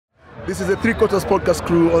This is the Three Quarters Podcast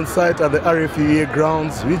crew on site at the RFUEA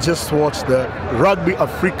grounds. We just watched the Rugby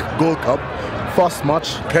Afrique Gold Cup first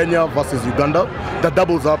match, Kenya versus Uganda, that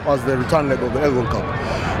doubles up as the return leg of the Gold Cup.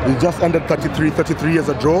 It just ended 33 as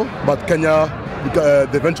a draw, but Kenya, the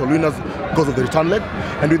eventual winners because of the return leg.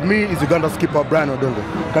 And with me is Uganda's skipper, Brian Odongo.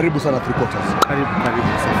 Karibu sana Three Quarters. Karibu.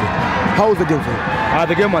 How was the game for you?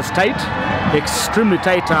 The game was tight, extremely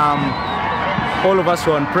tight. All of us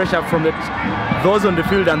were on pressure from it. Those on the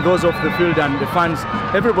field and those off the field and the fans,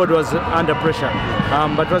 everybody was under pressure.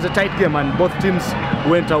 But it was a tight game and both teams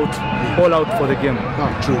went out, all out for the game.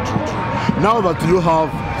 True. Now that you have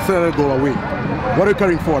Senegal away, what are you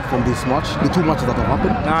carrying forward from this match, the two matches that have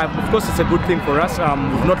happened? Of course, it's a good thing for us.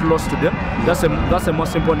 We've not lost to them. That's the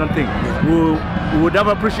most important thing. We would have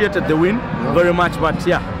appreciated the win very much, but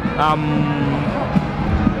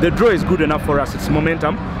the draw is good enough for us. It's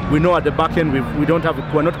momentum. We know at the back end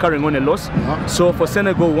we're not carrying on a loss. So for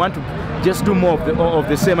Senegal, we want to just do more of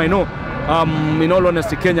the same. I know. In all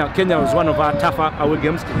honesty, Kenya was one of our tougher away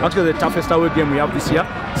games. Actually, the toughest away game we have this year.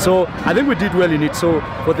 So I think we did well in it. So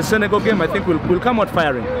for the Senegal game, I think we'll come out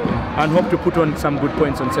firing and hope to put on some good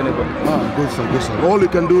points on Senegal. Good sir. All you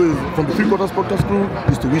can do is, from the Three Quarters Podcast crew,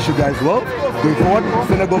 is to wish you guys well going forward.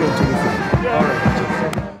 Senegal and Tunisia. All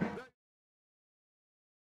right.